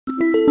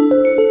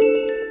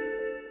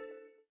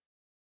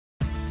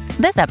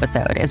This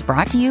episode is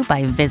brought to you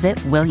by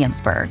Visit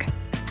Williamsburg.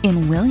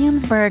 In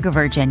Williamsburg,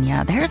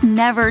 Virginia, there's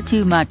never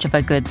too much of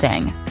a good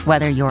thing.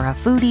 Whether you're a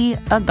foodie,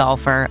 a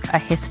golfer, a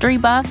history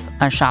buff,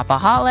 a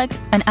shopaholic,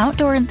 an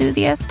outdoor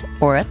enthusiast,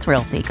 or a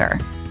thrill seeker,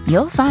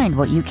 you'll find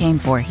what you came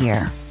for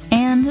here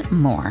and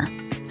more.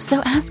 So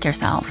ask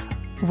yourself,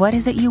 what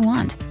is it you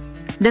want?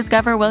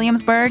 Discover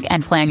Williamsburg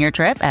and plan your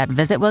trip at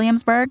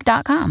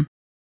visitwilliamsburg.com.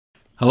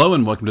 Hello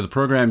and welcome to the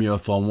program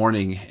UFO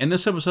Warning. In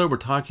this episode, we're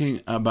talking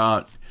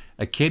about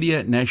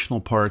Acadia National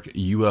Park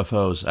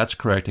UFOs. That's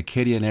correct,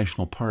 Acadia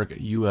National Park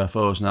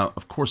UFOs. Now,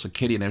 of course,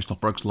 Acadia National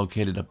Park is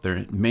located up there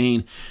in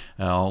Maine,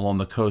 along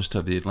the coast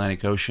of the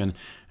Atlantic Ocean.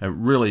 A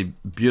really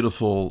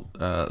beautiful,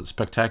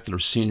 spectacular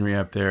scenery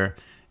up there,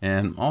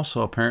 and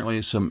also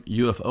apparently some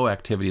UFO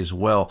activity as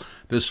well.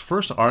 This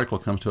first article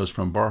comes to us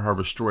from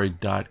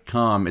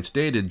barharborstory.com. It's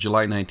dated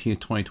July 19th,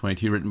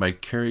 2022, written by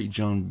Carrie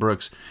Joan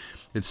Brooks.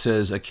 It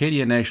says,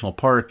 Acadia National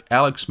Park,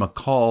 Alex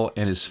McCall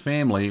and his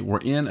family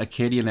were in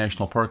Acadia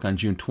National Park on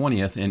June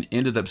 20th and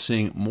ended up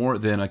seeing more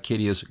than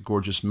Acadia's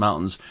gorgeous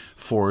mountains,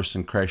 forests,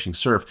 and crashing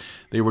surf.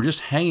 They were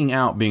just hanging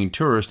out being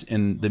tourists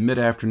in the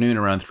mid-afternoon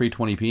around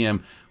 3:20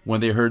 p.m. when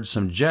they heard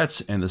some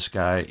jets in the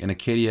sky in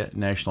Acadia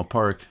National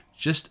Park,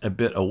 just a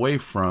bit away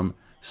from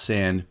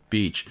Sand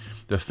Beach.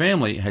 The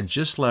family had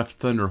just left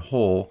Thunder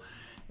Hole,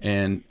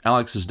 and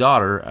Alex's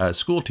daughter, a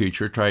school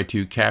teacher, tried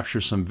to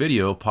capture some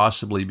video,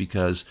 possibly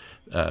because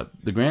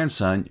the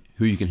grandson,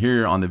 who you can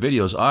hear on the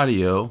video's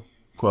audio,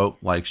 quote,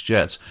 likes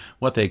jets.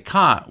 What they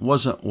caught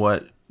wasn't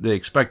what they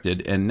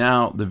expected, and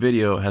now the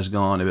video has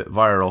gone a bit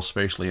viral,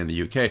 especially in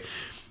the UK.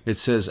 It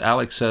says,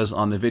 Alex says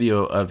on the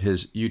video of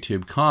his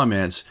YouTube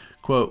comments,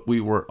 quote, "We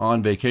were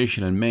on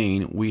vacation in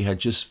Maine. We had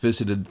just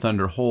visited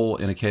Thunder Hole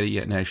in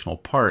Acadia National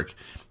Park.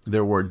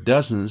 There were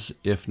dozens,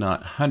 if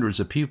not hundreds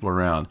of people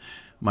around.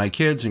 My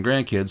kids and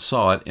grandkids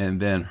saw it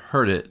and then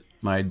heard it.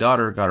 My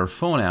daughter got her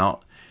phone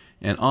out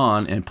and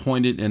on and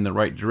pointed in the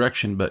right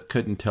direction, but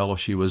couldn't tell if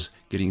she was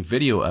getting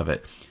video of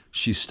it.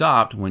 She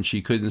stopped when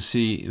she couldn't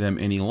see them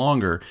any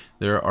longer.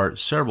 There are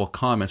several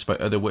comments by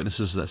other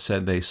witnesses that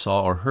said they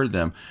saw or heard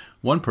them.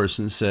 One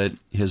person said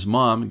his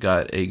mom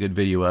got a good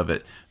video of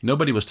it.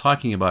 Nobody was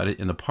talking about it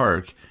in the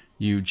park.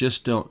 You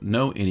just don't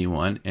know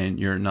anyone and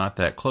you're not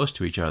that close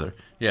to each other."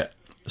 Yeah.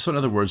 So in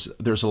other words,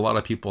 there's a lot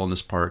of people in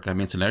this park. I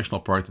mean, it's a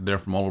national park. They're there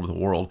from all over the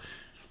world.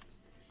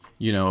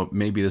 You know,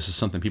 maybe this is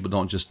something people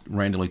don't just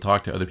randomly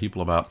talk to other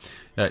people about.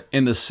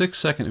 In the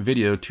 6-second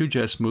video, two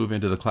jets move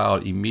into the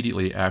cloud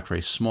immediately after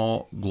a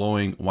small,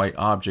 glowing white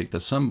object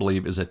that some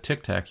believe is a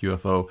Tic Tac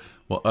UFO,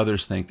 while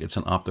others think it's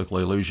an optical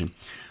illusion.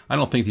 I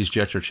don't think these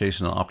jets are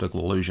chasing an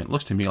optical illusion. It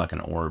looks to me like an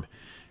orb.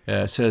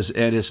 It says,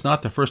 and it's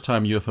not the first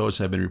time UFOs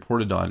have been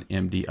reported on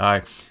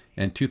MDI.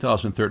 In a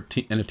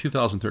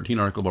 2013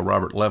 article by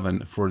Robert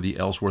Levin for the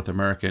Ellsworth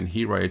American,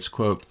 he writes,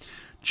 quote,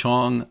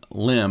 "Chong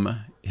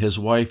Lim, his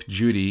wife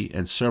Judy,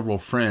 and several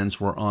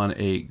friends were on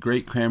a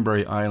Great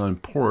Cranberry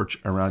Island porch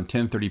around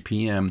 10:30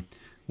 p.m.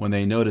 when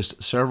they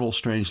noticed several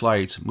strange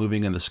lights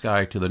moving in the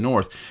sky to the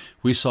north.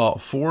 We saw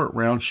 4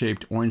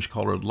 round-shaped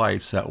orange-colored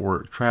lights that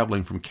were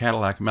traveling from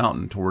Cadillac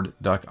Mountain toward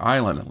Duck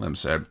Island," Lim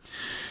said.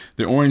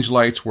 "The orange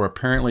lights were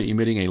apparently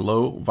emitting a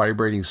low,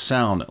 vibrating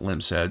sound," Lim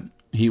said.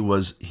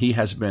 He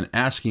has been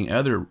asking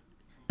other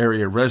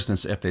area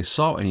residents if they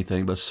saw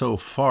anything, but so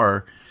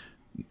far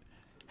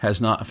has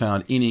not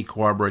found any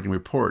corroborating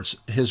reports.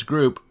 His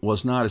group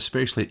was not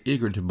especially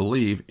eager to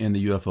believe in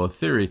the UFO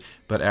theory,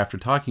 but after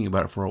talking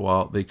about it for a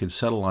while, they could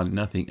settle on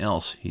nothing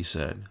else, he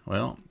said.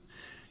 Well,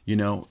 you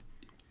know,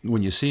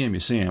 when you see him, you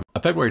see him.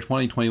 A February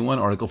 2021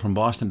 article from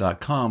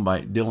Boston.com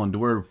by Dylan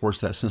Dwyer reports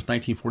that since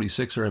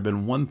 1946, there have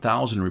been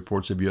 1,000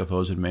 reports of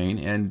UFOs in Maine,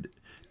 and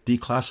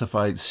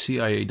declassified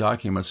CIA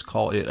documents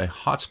call it a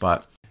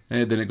hotspot.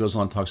 And then it goes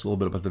on and talks a little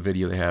bit about the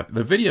video they have.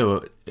 The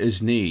video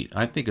is neat.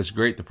 I think it's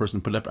great the person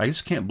put it up. I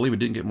just can't believe it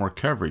didn't get more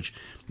coverage.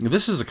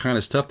 This is the kind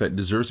of stuff that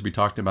deserves to be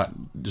talked about,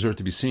 deserves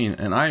to be seen.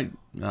 And I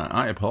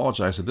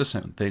apologize that this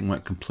thing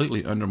went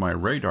completely under my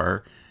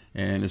radar,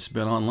 and it's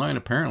been online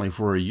apparently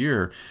for a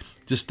year.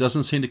 Just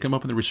doesn't seem to come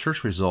up in the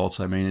research results.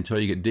 I mean, until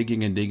you get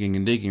digging and digging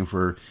and digging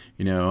for,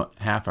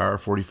 half hour,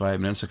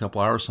 45 minutes, a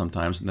couple hours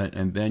sometimes,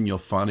 and then you'll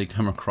finally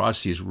come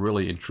across these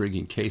really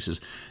intriguing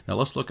cases. Now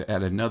let's look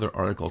at another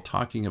article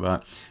talking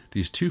about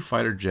these 2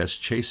 fighter jets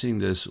chasing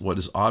this, what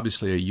is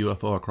obviously a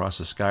UFO across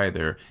the sky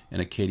there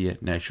in Acadia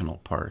National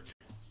Park.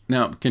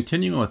 Now,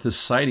 continuing with this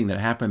sighting that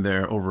happened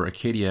there over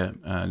Acadia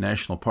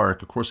National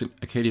Park, of course,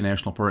 Acadia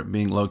National Park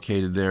being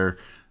located there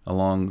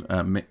along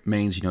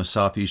Maine's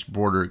southeast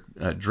border,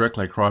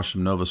 directly across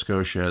from Nova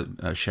Scotia,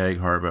 Shag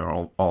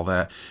Harbor, all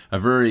that. A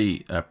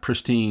very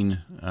pristine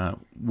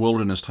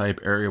wilderness type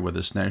area where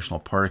this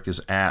national park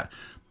is at.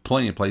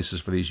 Plenty of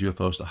places for these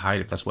UFOs to hide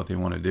if that's what they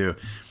want to do.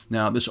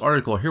 Now, this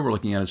article here we're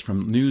looking at is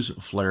from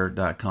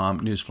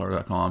newsflare.com.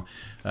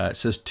 It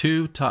says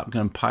 2 Top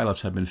Gun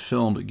pilots have been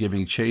filmed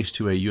giving chase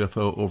to a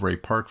UFO over a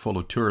park full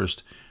of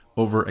tourists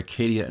over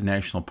Acadia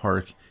National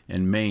Park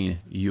in Maine,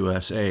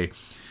 USA.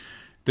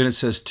 Then it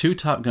says 2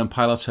 Top Gun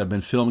pilots have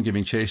been filmed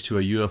giving chase to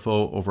a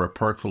UFO over a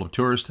park full of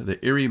tourists.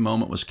 The eerie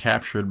moment was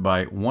captured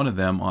by one of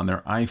them on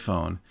their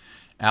iPhone.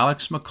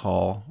 Alex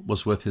McCall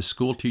was with his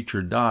school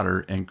teacher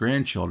daughter and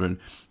grandchildren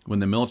when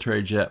the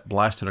military jet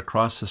blasted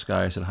across the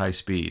skies at high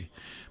speed.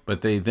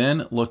 But they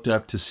then looked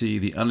up to see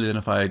the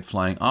unidentified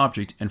flying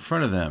object in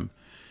front of them.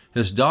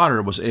 His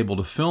daughter was able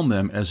to film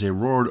them as they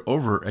roared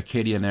over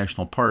Acadia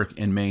National Park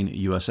in Maine,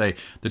 USA.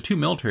 The 2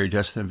 military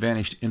jets then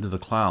vanished into the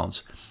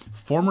clouds.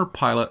 Former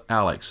pilot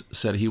Alex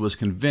said he was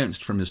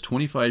convinced from his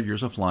 25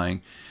 years of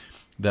flying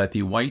that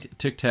the white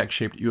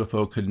tic-tac-shaped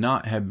UFO could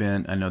not have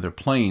been another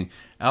plane.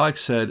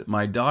 Alex said,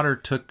 "My daughter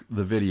took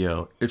the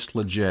video. It's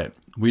legit.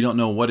 We don't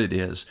know what it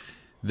is.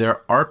 There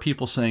are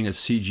people saying it's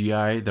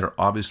CGI that are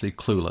obviously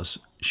clueless.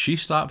 She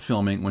stopped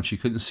filming when she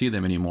couldn't see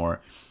them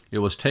anymore. It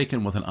was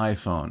taken with an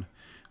iPhone.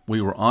 We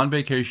were on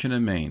vacation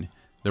in Maine.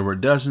 There were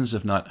dozens,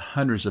 if not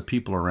hundreds, of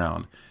people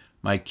around.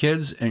 My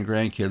kids and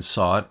grandkids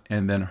saw it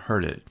and then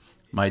heard it.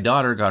 My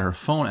daughter got her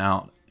phone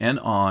out and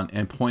on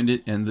and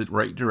pointed in the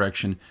right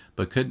direction,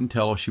 but couldn't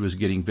tell if she was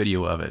getting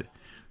video of it.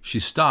 She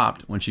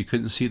stopped when she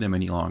couldn't see them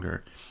any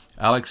longer."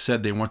 Alex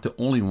said they weren't the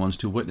only ones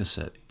to witness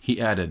it. He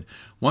added,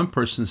 "One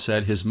person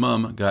said his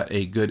mom got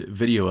a good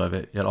video of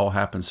it. It all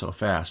happened so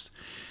fast.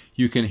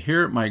 You can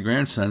hear my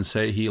grandson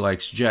say he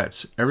likes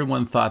jets.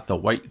 Everyone thought the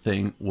white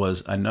thing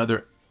was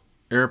another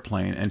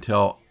airplane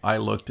until I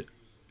looked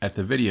at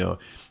the video.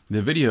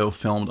 The video,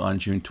 filmed on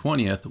June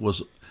 20th,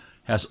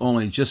 has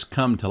only just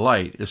come to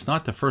light. It's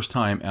not the first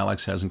time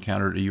Alex has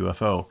encountered a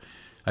UFO.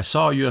 I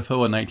saw a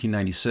UFO in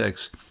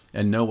 1996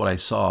 and know what I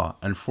saw.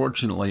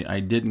 Unfortunately, I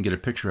didn't get a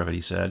picture of it,"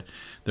 he said.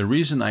 "The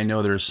reason I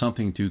know there is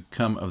something to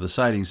come of the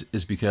sightings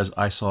is because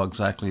I saw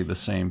exactly the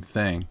same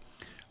thing.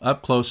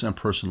 Up close and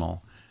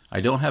personal. I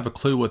don't have a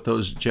clue what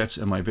those jets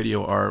in my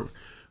video are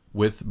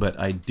with, but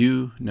I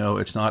do know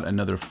it's not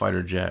another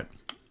fighter jet.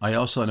 I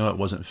also know it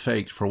wasn't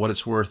faked. For what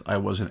it's worth, I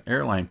was an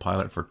airline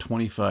pilot for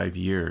 25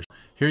 years.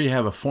 Here you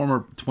have a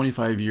former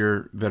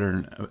 25-year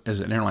veteran as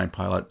an airline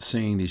pilot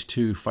seeing these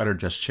 2 fighter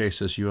jets chase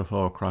this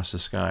UFO across the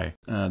sky.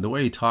 The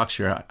way he talks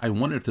here, I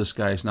wonder if this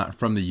guy is not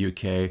from the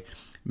UK.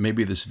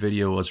 Maybe this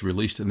video was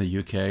released in the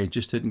UK,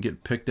 just didn't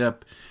get picked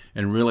up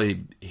and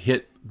really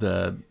hit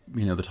the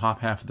top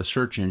half of the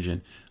search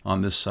engine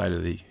on this side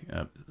of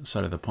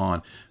the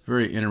pond.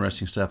 Very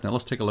interesting stuff. Now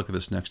let's take a look at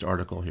this next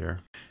article here.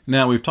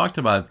 Now we've talked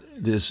about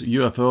this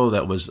UFO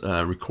that was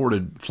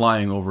recorded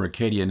flying over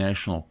Acadia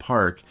National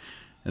Park.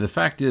 And the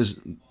fact is,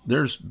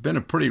 there's been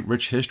a pretty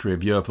rich history of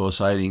UFO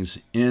sightings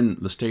in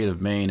the state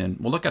of Maine, and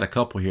we'll look at a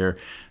couple here.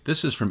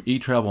 This is from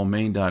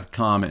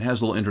etravelmaine.com. It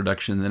has a little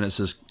introduction, and then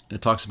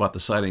it talks about the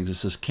sightings. It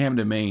says,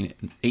 Camden, Maine,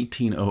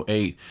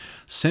 1808.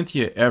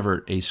 Cynthia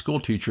Everett, a school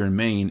teacher in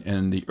Maine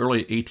in the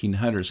early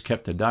 1800s,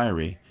 kept a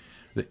diary.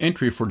 The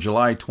entry for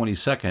July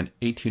 22nd,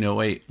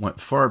 1808, went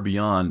far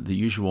beyond the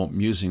usual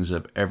musings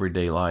of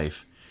everyday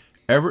life.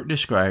 Everett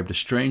described a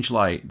strange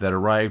light that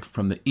arrived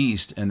from the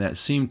east and that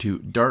seemed to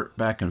dart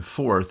back and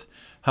forth,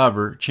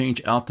 hover,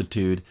 change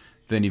altitude,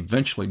 then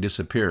eventually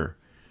disappear.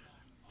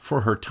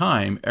 For her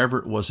time,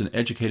 Everett was an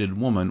educated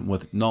woman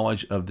with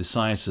knowledge of the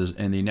sciences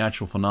and the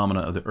natural phenomena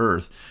of the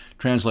earth.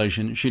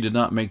 Translation, she did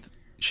not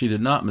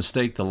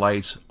mistake the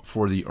lights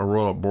for the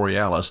aurora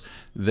borealis.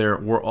 There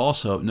were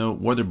also no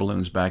weather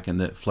balloons back in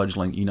the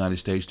fledgling United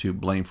States to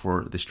blame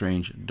for the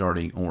strange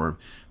darting orb.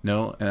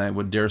 No, and I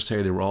would dare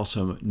say there were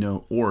also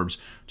no orbs.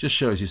 Just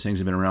shows these things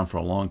have been around for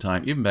a long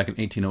time, even back in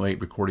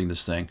 1808 recording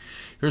this thing.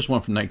 Here's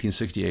one from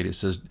 1968. It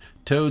says,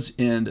 Toads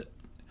End,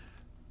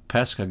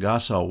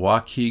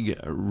 Pascagoula-Waukegan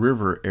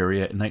River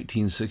area,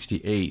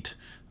 1968.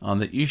 On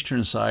the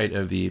eastern side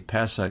of the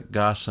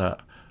Pascagoula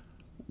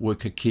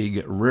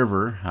Waukegan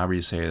River, however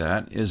you say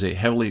that, is a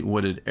heavily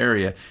wooded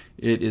area.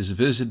 It is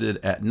visited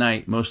at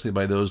night, mostly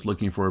by those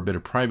looking for a bit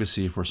of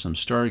privacy for some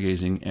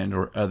stargazing and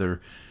or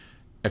other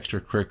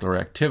extracurricular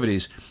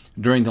activities.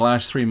 During the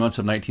last 3 months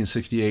of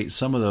 1968,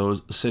 some of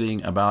those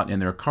sitting about in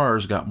their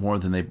cars got more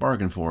than they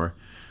bargained for.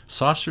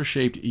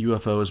 Saucer-shaped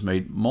UFOs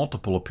made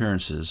multiple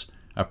appearances,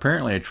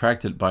 apparently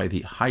attracted by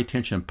the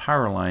high-tension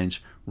power lines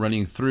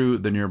running through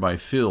the nearby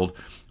field.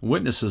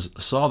 Witnesses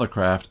saw the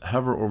craft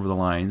hover over the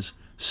lines,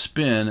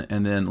 spin,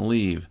 and then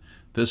leave.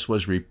 This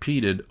was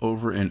repeated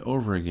over and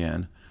over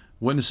again.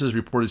 Witnesses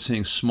reported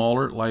seeing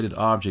smaller lighted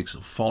objects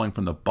falling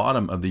from the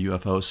bottom of the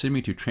UFO,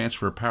 seeming to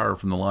transfer power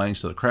from the lines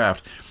to the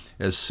craft.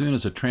 As soon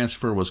as the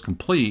transfer was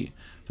complete,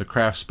 the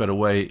craft sped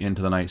away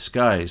into the night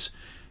skies.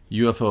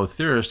 UFO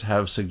theorists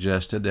have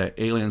suggested that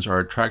aliens are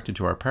attracted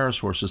to our power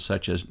sources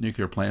such as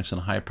nuclear plants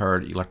and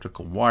high-powered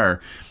electrical wire.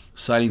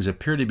 Sightings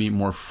appear to be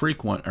more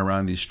frequent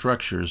around these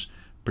structures,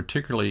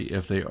 particularly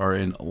if they are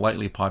in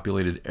lightly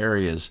populated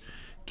areas.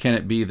 Can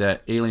it be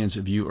that aliens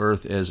view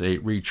Earth as a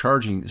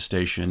recharging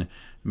station,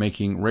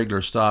 making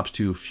regular stops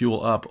to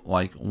fuel up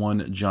like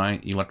one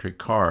giant electric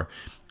car?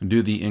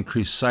 Do the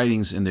increased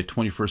sightings in the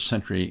 21st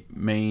century,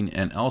 Maine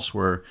and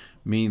elsewhere,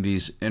 mean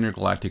these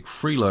intergalactic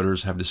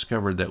freeloaders have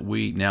discovered that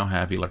we now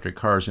have electric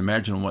cars?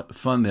 Imagine what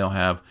fun they'll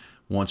have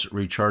once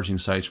recharging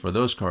sites for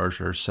those cars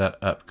are set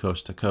up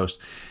coast to coast.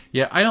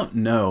 Yeah, I don't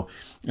know.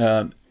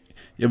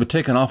 It would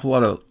take an awful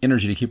lot of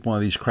energy to keep one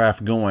of these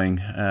craft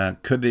going.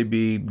 Could they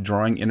be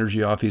drawing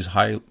energy off these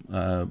high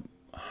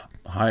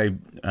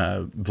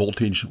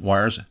voltage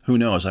wires? Who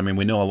knows? I mean,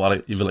 we know a lot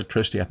of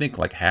electricity. I think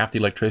like half the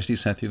electricity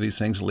sent through these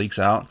things leaks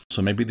out.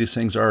 So maybe these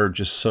things are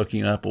just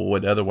soaking up what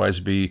would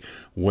otherwise be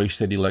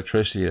wasted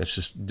electricity that's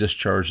just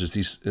discharged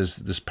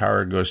as this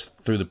power goes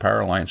through the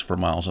power lines for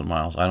miles and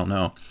miles. I don't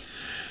know.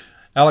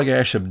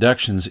 Allagash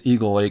abductions,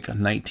 Eagle Lake,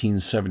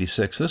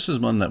 1976. This is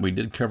one that we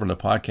did cover in the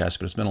podcast,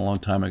 but it's been a long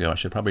time ago. I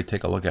should probably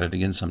take a look at it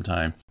again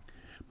sometime.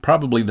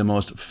 Probably the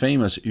most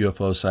famous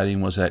UFO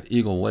sighting was at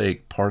Eagle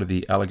Lake, part of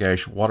the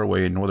Allagash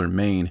Waterway in northern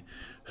Maine.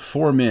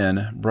 4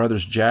 men,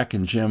 brothers Jack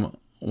and Jim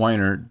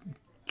Weiner,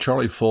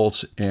 Charlie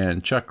Foltz,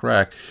 and Chuck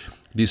Rack,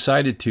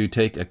 decided to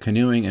take a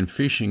canoeing and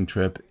fishing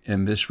trip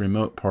in this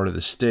remote part of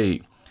the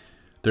state.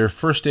 Their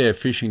first day of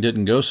fishing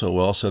didn't go so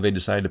well, so they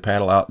decided to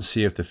paddle out and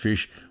see if the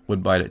fish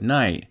would bite at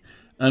night.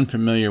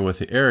 Unfamiliar with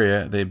the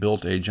area, they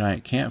built a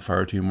giant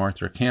campfire to mark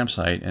their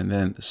campsite and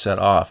then set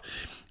off.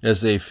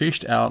 As they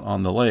fished out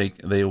on the lake,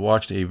 they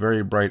watched a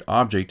very bright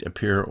object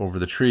appear over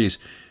the trees.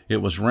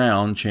 It was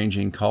round,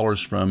 changing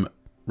colors from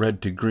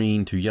red to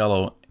green to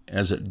yellow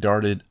as it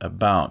darted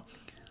about.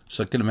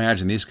 So I can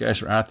imagine these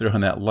guys are out there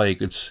on that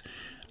lake.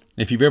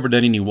 If you've ever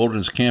done any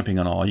wilderness camping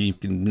and all, you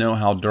can know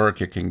how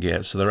dark it can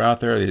get. So they're out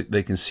there.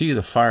 They can see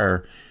the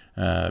fire,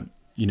 on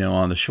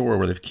the shore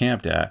where they've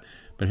camped at.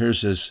 But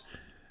here's this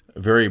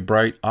very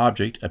bright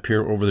object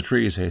appear over the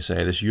trees, they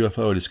say. This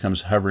UFO just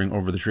comes hovering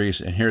over the trees,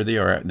 and here they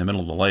are in the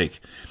middle of the lake.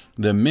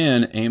 The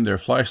men aim their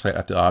flashlight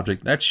at the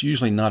object. That's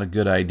usually not a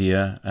good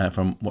idea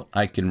from what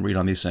I can read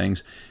on these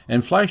things,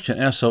 and flashed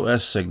an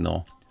SOS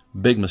signal.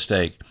 Big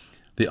mistake.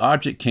 The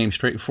object came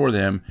straight for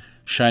them,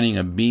 shining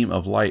a beam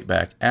of light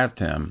back at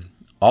them.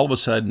 All of a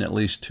sudden, at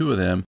least two of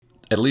them,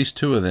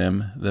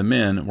 the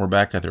men, were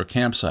back at their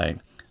campsite.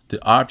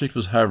 The object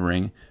was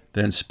hovering,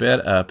 then sped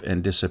up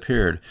and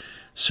disappeared.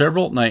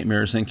 Several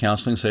nightmares and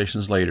counseling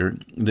sessions later,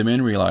 the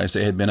men realized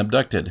they had been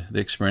abducted. The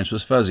experience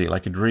was fuzzy,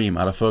 like a dream,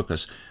 out of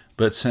focus.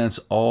 But since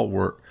all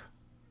were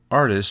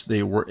artists,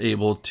 they were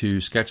able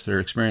to sketch their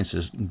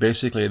experiences.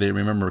 Basically, they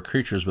remember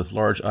creatures with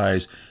large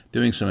eyes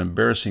doing some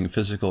embarrassing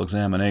physical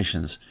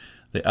examinations.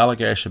 The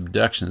Allagash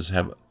abductions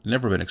have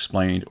never been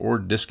explained or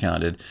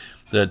discounted.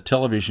 The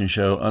television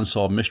show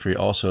Unsolved Mystery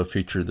also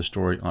featured the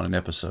story on an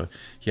episode.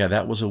 Yeah,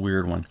 that was a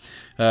weird one.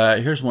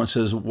 Here's one that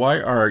says, why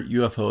are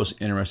UFOs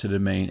interested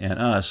in Maine and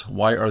us?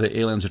 Why are the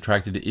aliens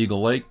attracted to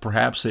Eagle Lake?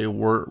 Perhaps they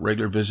were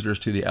regular visitors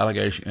to the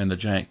Allagash and the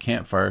giant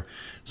campfire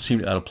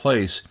seemed out of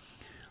place.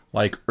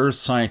 Like Earth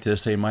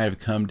scientists, they might have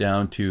come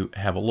down to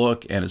have a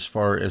look, and as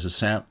far as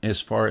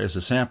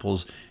the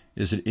samples,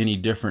 is it any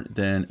different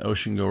than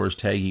oceangoers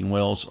tagging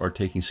whales or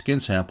taking skin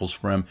samples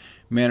from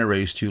manta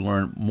rays to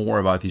learn more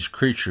about these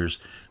creatures?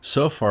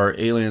 So far,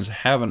 aliens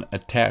haven't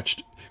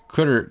attached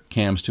critter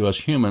cams to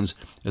us humans.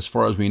 As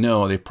far as we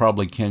know, they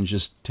probably can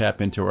just tap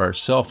into our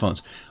cell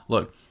phones.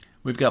 Look,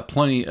 we've got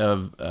plenty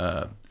of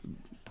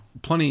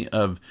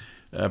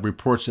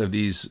reports of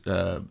these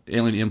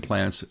alien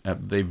implants.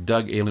 They've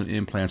dug alien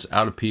implants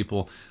out of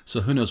people,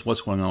 so who knows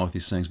what's going on with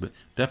these things, but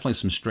definitely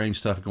some strange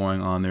stuff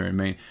going on there in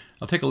Maine.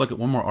 I'll take a look at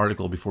one more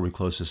article before we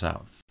close this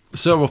out.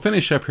 So we'll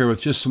finish up here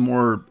with just some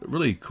more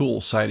really cool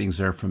sightings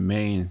there from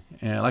Maine.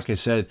 And like I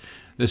said,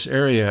 this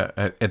area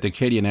at the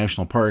Acadia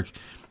National Park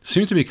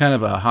seems to be kind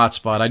of a hot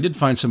spot. I did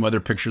find some other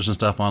pictures and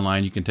stuff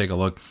online. You can take a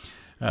look.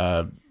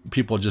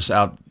 People just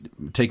out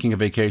taking a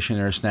vacation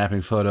there,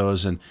 snapping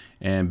photos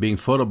and being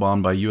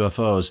photobombed by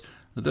UFOs.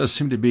 There does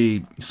seem to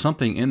be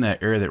something in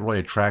that area that really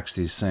attracts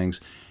these things.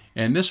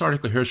 And this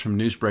article here is from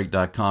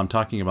newsbreak.com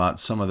talking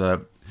about some of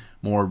the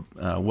more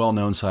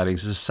well-known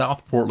sightings. This is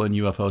South Portland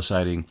UFO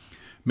sighting.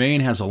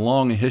 Maine has a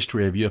long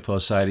history of UFO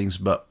sightings,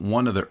 but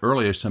one of the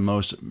earliest and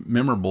most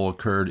memorable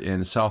occurred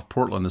in South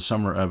Portland the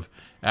summer of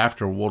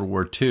after World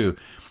War II.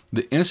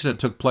 The incident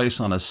took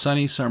place on a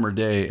sunny summer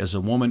day as a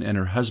woman and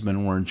her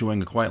husband were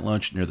enjoying a quiet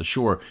lunch near the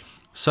shore.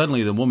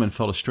 Suddenly, the woman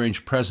felt a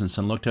strange presence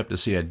and looked up to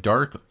see a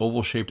dark,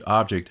 oval-shaped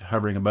object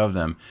hovering above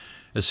them.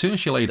 As soon as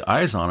she laid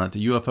eyes on it,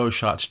 the UFO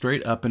shot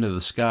straight up into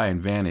the sky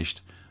and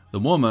vanished. The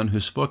woman, who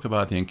spoke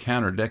about the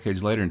encounter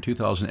decades later in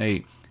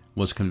 2008,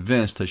 was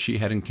convinced that she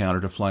had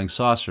encountered a flying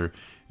saucer,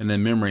 and the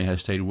memory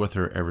has stayed with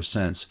her ever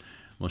since.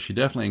 Well, she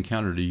definitely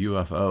encountered a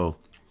UFO.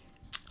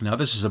 Now,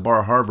 this is a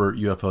Bar Harbor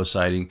UFO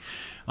sighting.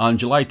 On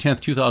July 10,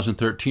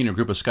 2013, a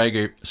group of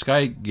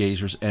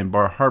skygazers in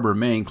Bar Harbor,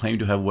 Maine, claimed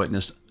to have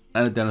witnessed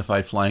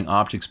unidentified flying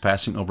objects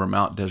passing over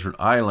Mount Desert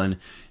Island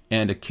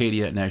and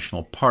Acadia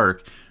National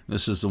Park.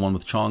 This is the one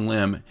with Chong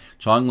Lim.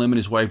 Chong Lim and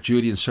his wife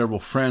Judy and several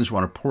friends were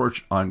on a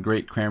porch on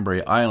Great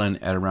Cranberry Island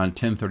at around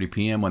 10:30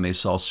 p.m. when they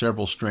saw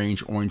several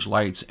strange orange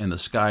lights in the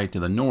sky to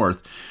the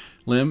north.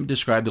 Lim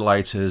described the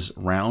lights as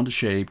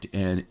round-shaped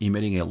and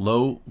emitting a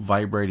low,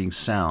 vibrating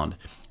sound.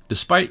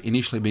 Despite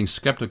initially being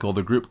skeptical,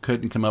 the group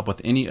couldn't come up with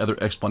any other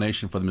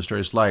explanation for the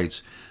mysterious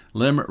lights.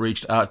 Lim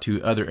reached out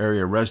to other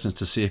area residents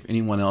to see if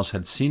anyone else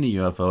had seen the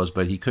UFOs,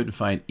 but he couldn't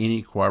find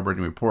any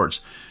corroborating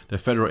reports. The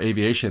Federal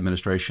Aviation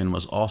Administration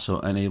was also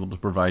unable to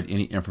provide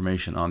any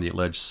information on the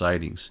alleged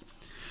sightings.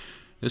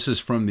 This is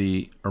from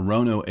the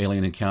Orono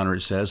alien encounter.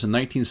 It says, in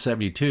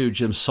 1972,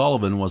 Jim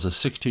Sullivan was a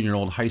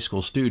 16-year-old high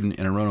school student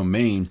in Orono,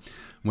 Maine,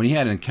 when he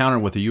had an encounter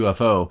with a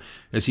UFO.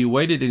 As he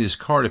waited in his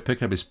car to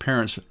pick up his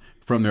parents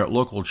from their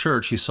local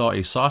church, he saw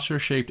a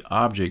saucer-shaped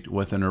object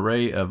with an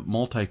array of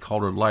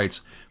multicolored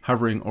lights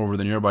hovering over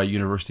the nearby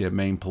University of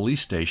Maine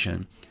police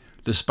station.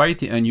 Despite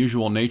the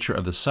unusual nature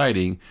of the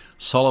sighting,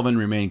 Sullivan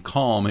remained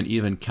calm and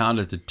even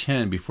counted to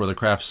 10 before the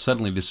craft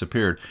suddenly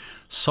disappeared.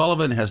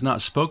 Sullivan has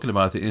not spoken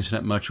about the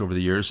incident much over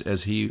the years,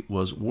 as he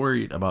was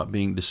worried about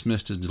being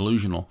dismissed as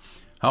delusional.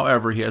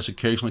 However, he has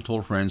occasionally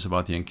told friends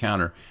about the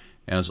encounter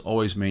and has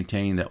always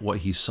maintained that what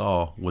he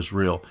saw was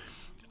real.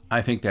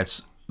 I think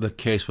that's the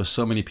case with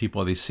so many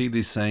people. They see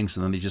these things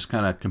and then they just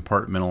kind of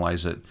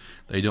compartmentalize it.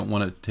 They don't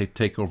want it to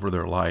take over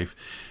their life.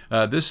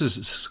 This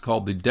is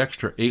called the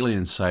Dexter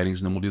alien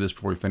sightings, and then we'll do this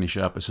before we finish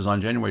up. It says,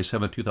 on January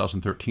 7,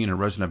 2013, a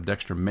resident of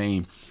Dexter,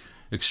 Maine,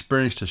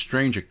 experienced a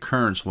strange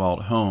occurrence while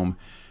at home.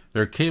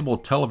 Their cable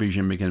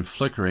television began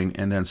flickering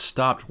and then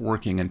stopped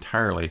working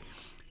entirely.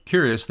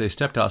 Curious, they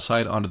stepped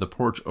outside onto the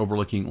porch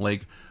overlooking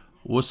Lake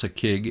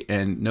Woosakig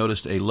and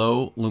noticed a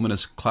low,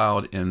 luminous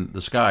cloud in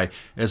the sky.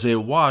 As they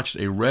watched,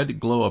 a red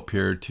glow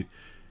appeared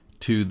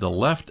to the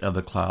left of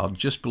the cloud,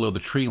 just below the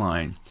tree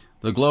line.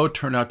 The glow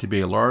turned out to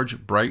be a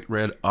large, bright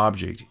red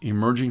object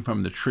emerging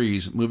from the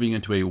trees, moving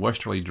into a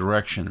westerly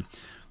direction.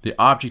 The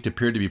object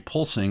appeared to be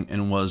pulsing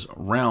and was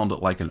round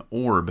like an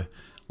orb,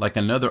 like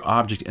another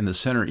object in the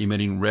center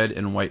emitting red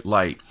and white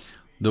light.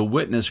 The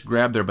witness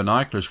grabbed their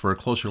binoculars for a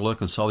closer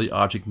look and saw the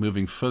object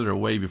moving further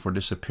away before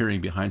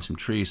disappearing behind some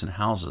trees and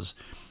houses.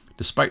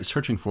 Despite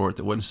searching for it,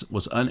 the witness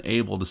was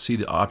unable to see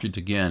the object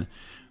again.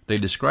 They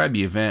described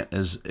the event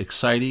as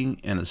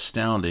exciting and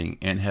astounding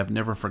and have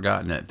never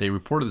forgotten it. They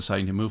reported the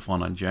sighting to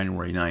MUFON on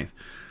January 9th.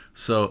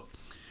 So,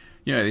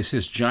 they see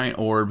this giant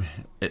orb.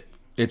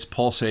 It's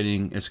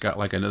pulsating. It's got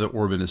like another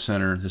orb in the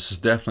center. This is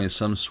definitely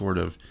some sort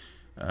of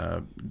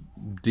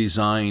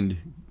designed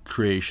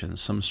creation,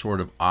 some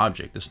sort of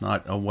object. It's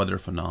not a weather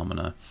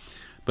phenomena.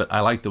 But I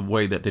like the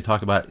way that they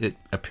talk about it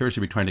appears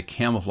to be trying to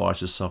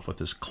camouflage itself with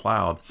this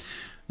cloud.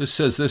 This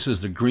says this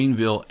is the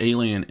Greenville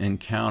alien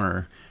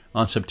encounter.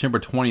 On September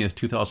 20th,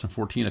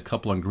 2014, a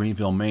couple in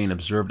Greenville, Maine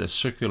observed a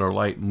circular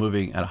light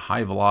moving at a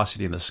high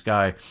velocity in the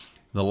sky.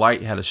 The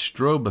light had a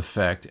strobe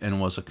effect and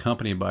was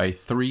accompanied by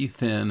 3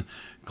 thin,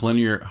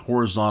 linear,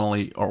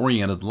 horizontally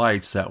oriented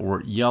lights that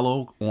were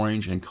yellow,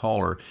 orange, and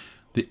color.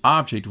 The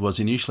object was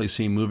initially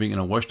seen moving in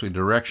a westerly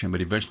direction, but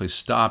eventually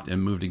stopped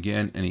and moved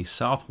again in a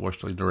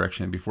southwesterly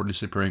direction before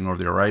disappearing over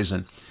the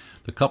horizon.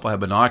 The couple had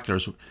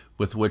binoculars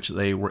with which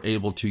they were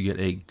able to get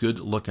a good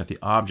look at the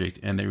object,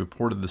 and they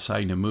reported the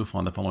sighting to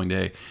MUFON the following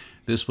day.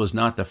 This was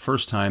not the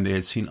first time they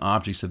had seen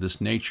objects of this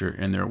nature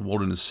in their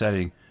wilderness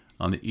setting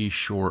on the east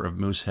shore of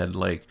Moosehead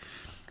Lake.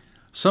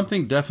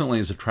 Something definitely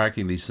is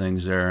attracting these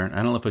things there. I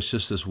don't know if it's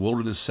just this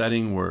wilderness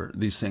setting where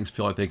these things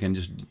feel like they can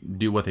just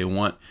do what they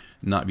want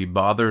and not be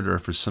bothered, or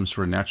if there's some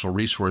sort of natural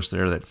resource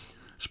there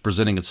that's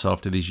presenting itself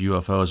to these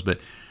UFOs.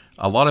 But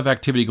a lot of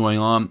activity going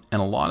on,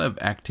 and a lot of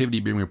activity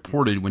being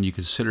reported when you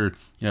consider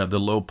the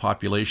low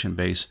population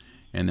base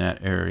in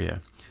that area.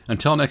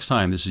 Until next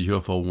time, this is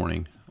UFO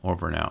Warning,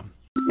 over and out.